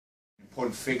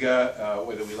important figure,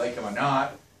 whether we like him or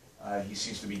not. He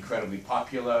seems to be incredibly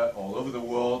popular all over the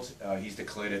world. He's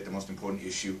declared it the most important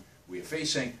issue we are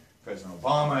facing. President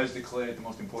Obama has declared it the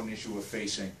most important issue we're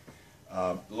facing.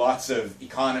 Lots of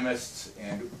economists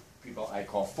and people I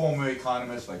call former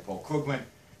economists, like Paul Krugman,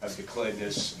 have declared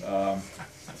this,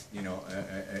 you know,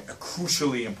 a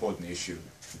crucially important issue,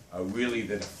 really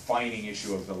the defining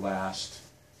issue of the last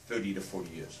 30 to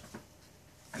 40 years.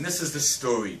 And this is the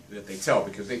story that they tell,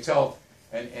 because they tell,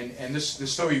 and this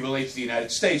story relates to the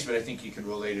United States, but I think you can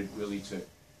relate it really to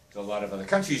a lot of other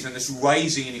countries. And this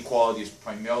rising inequality is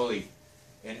primarily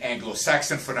an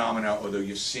Anglo-Saxon phenomena, although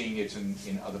you're seeing it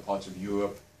in other parts of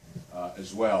Europe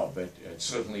as well. But it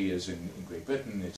certainly is in Great Britain.